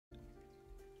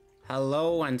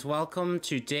Hello and welcome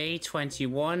to day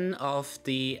 21 of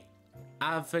the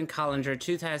Advent Calendar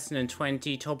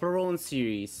 2020 Toblerone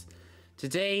series.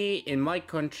 Today in my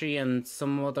country and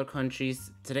some other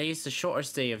countries, today is the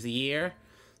shortest day of the year.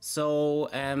 So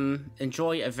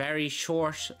enjoy a very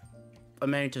short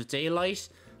amount of daylight.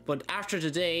 But after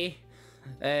today,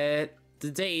 the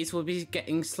days will be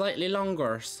getting slightly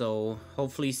longer. So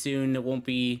hopefully soon it won't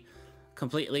be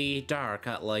completely dark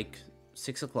at like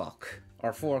 6 o'clock.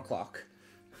 Or 4 o'clock.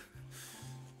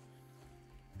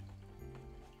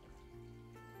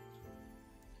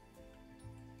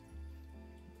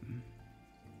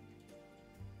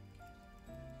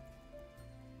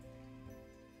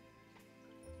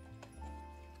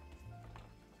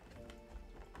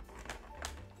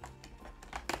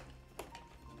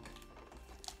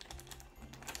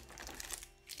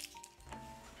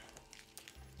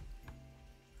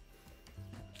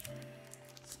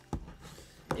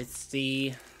 It's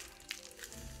the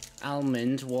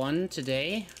almond one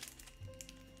today.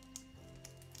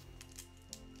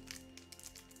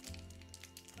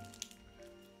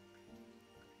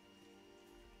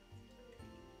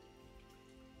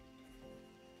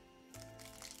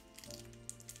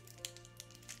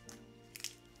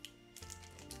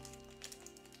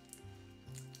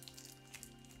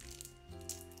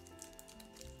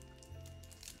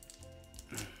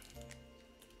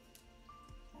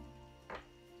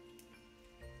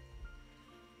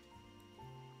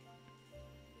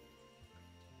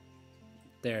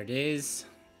 There it is.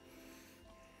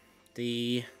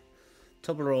 The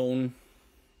Toblerone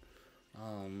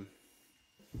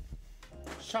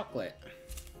chocolate.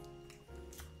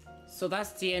 So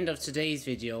that's the end of today's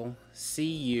video. See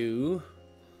you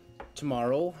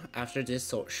tomorrow after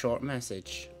this short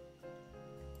message.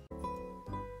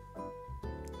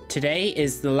 Today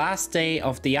is the last day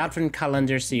of the Advent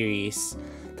Calendar series.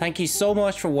 Thank you so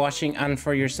much for watching and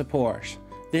for your support.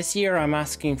 This year I'm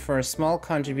asking for a small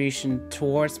contribution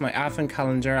towards my Advent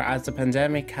calendar as the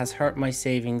pandemic has hurt my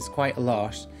savings quite a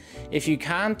lot. If you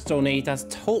can't donate, that's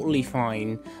totally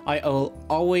fine. I will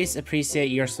always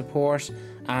appreciate your support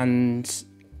and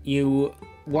you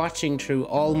watching through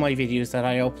all my videos that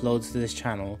I upload to this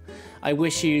channel. I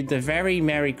wish you the very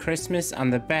Merry Christmas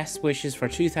and the best wishes for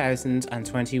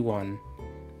 2021.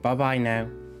 Bye bye now.